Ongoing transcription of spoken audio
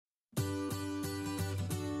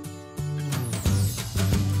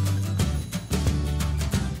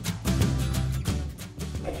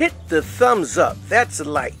hit the thumbs up, that's a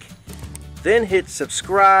like. Then hit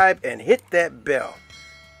subscribe and hit that bell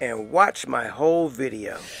and watch my whole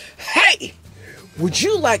video. Hey, would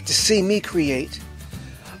you like to see me create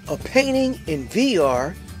a painting in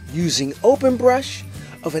VR using open brush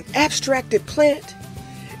of an abstracted plant?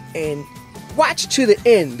 And watch to the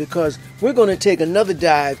end, because we're going to take another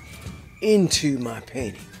dive into my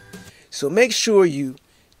painting. So make sure you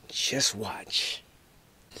just watch.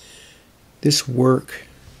 This work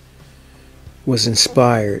was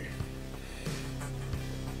inspired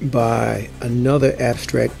by another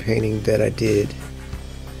abstract painting that I did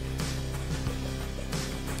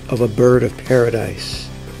of a bird of paradise.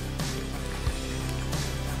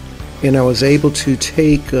 And I was able to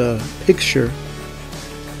take a picture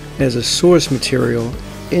as a source material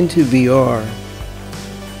into VR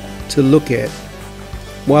to look at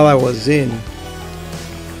while I was in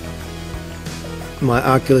my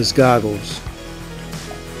Oculus goggles.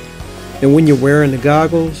 And when you're wearing the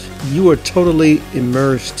goggles, you are totally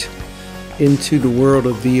immersed into the world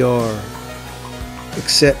of VR,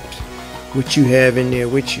 except what you have in there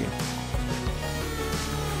with you.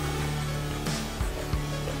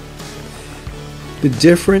 The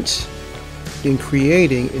difference in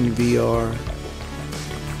creating in VR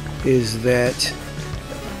is that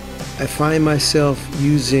I find myself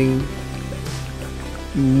using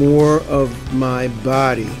more of my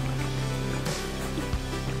body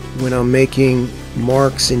when I'm making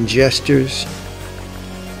marks and gestures.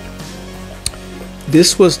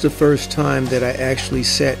 This was the first time that I actually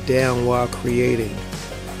sat down while creating.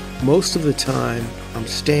 Most of the time I'm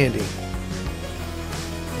standing.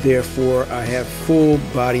 Therefore, I have full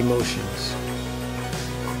body motions.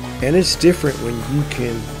 And it's different when you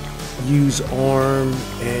can use arm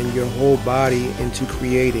and your whole body into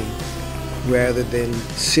creating rather than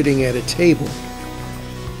sitting at a table,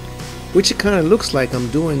 which it kind of looks like I'm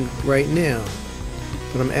doing right now.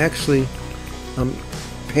 But I'm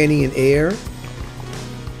painting in air.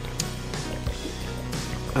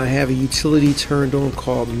 I have a utility turned on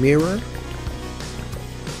called Mirror,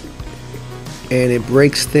 and it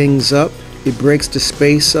breaks things up. It breaks the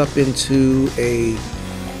space up into a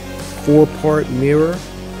 4-part mirror,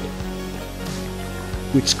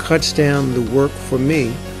 which cuts down the work for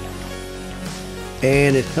me,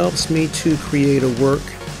 and it helps me to create a work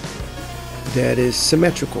that is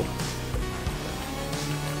symmetrical.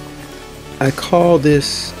 I call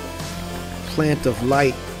this plant of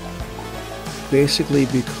light basically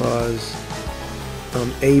because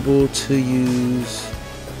I'm able to use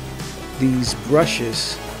these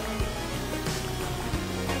brushes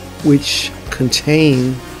which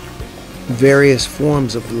contain various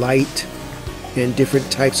forms of light and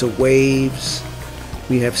different types of waves.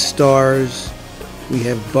 We have stars, we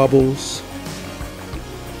have bubbles.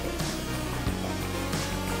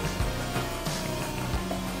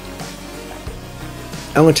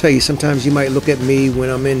 I'm going to tell you, sometimes you might look at me when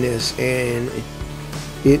I'm in this and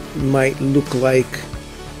it might look like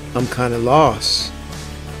I'm kind of lost.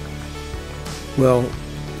 Well,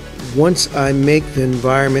 once I make the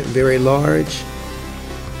environment very large,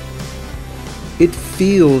 it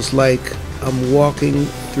feels like I'm walking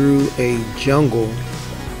through a jungle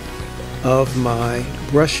of my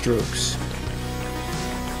brushstrokes.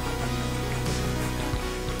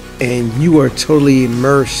 And you are totally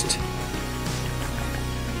immersed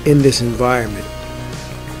in this environment.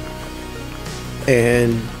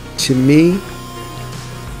 And to me,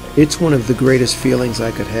 it's one of the greatest feelings I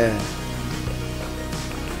could have,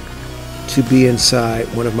 to be inside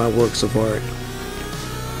one of my works of art.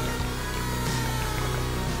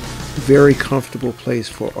 Very comfortable place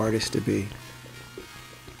for artists to be.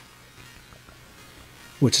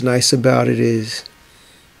 What's nice about it is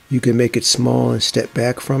you can make it small and step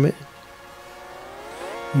back from it.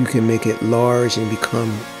 You can make it large and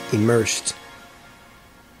become immersed.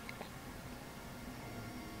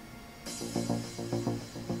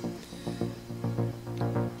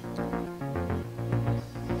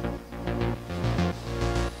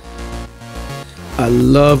 I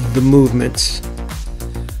love the movements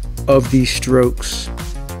of these strokes.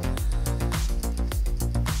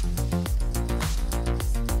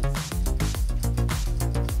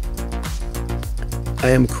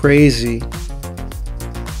 I am crazy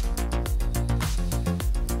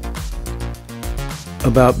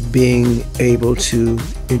about being able to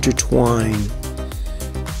intertwine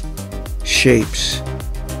shapes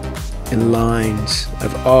and lines.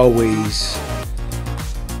 I've always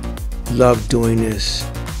loved doing this,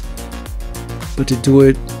 but to do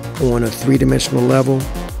it on a three-dimensional level,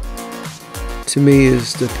 to me,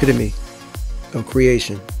 is the epitome of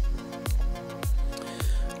creation.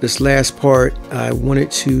 this last part, I wanted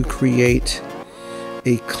to create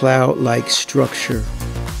a cloud-like structure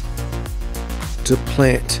to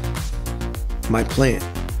plant my plant.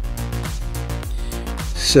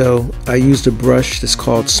 So I used a brush that's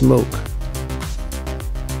called Smoke.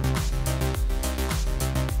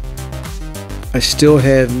 I still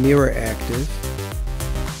have mirror active,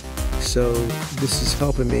 so this is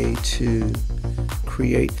helping me to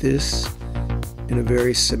create this in a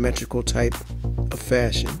very symmetrical type of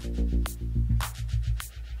fashion.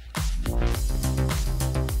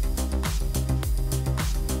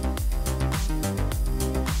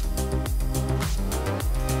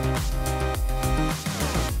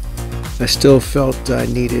 I still felt I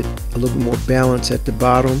needed a little more balance at the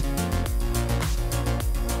bottom.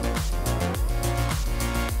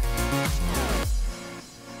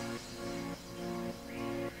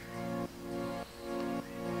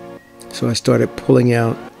 So I started pulling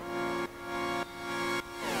out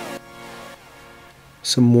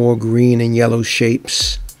some more green and yellow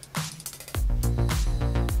shapes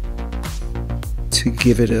to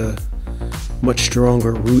give it a much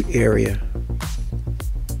stronger root area.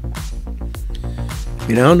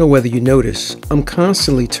 And I don't know whether you notice, I'm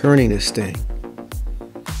constantly turning this thing.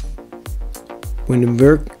 When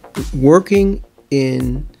working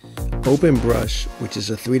in OpenBrush, which is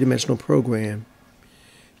a three-dimensional program,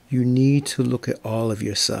 you need to look at all of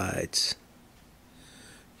your sides.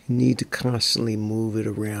 You need to constantly move it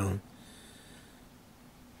around.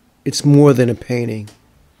 It's more than a painting.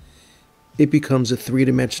 It becomes a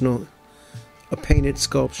three-dimensional, a painted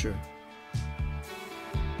sculpture.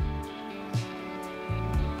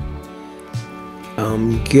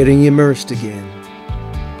 I'm getting immersed again.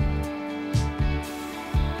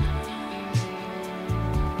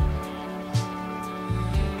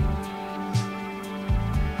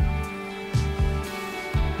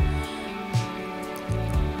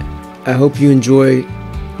 I hope you enjoyed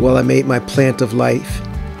while I made my plant of life.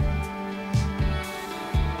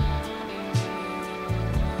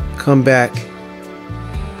 Come back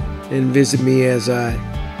and visit me as I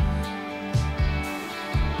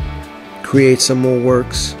create some more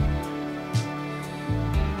works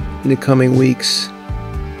in the coming weeks.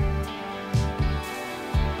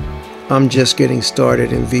 I'm just getting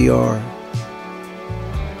started in VR,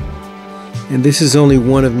 and this is only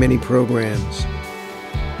one of many programs.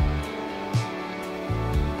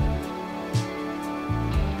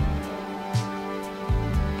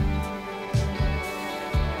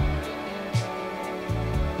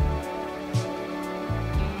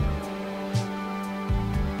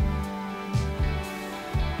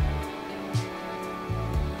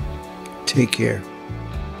 Take care.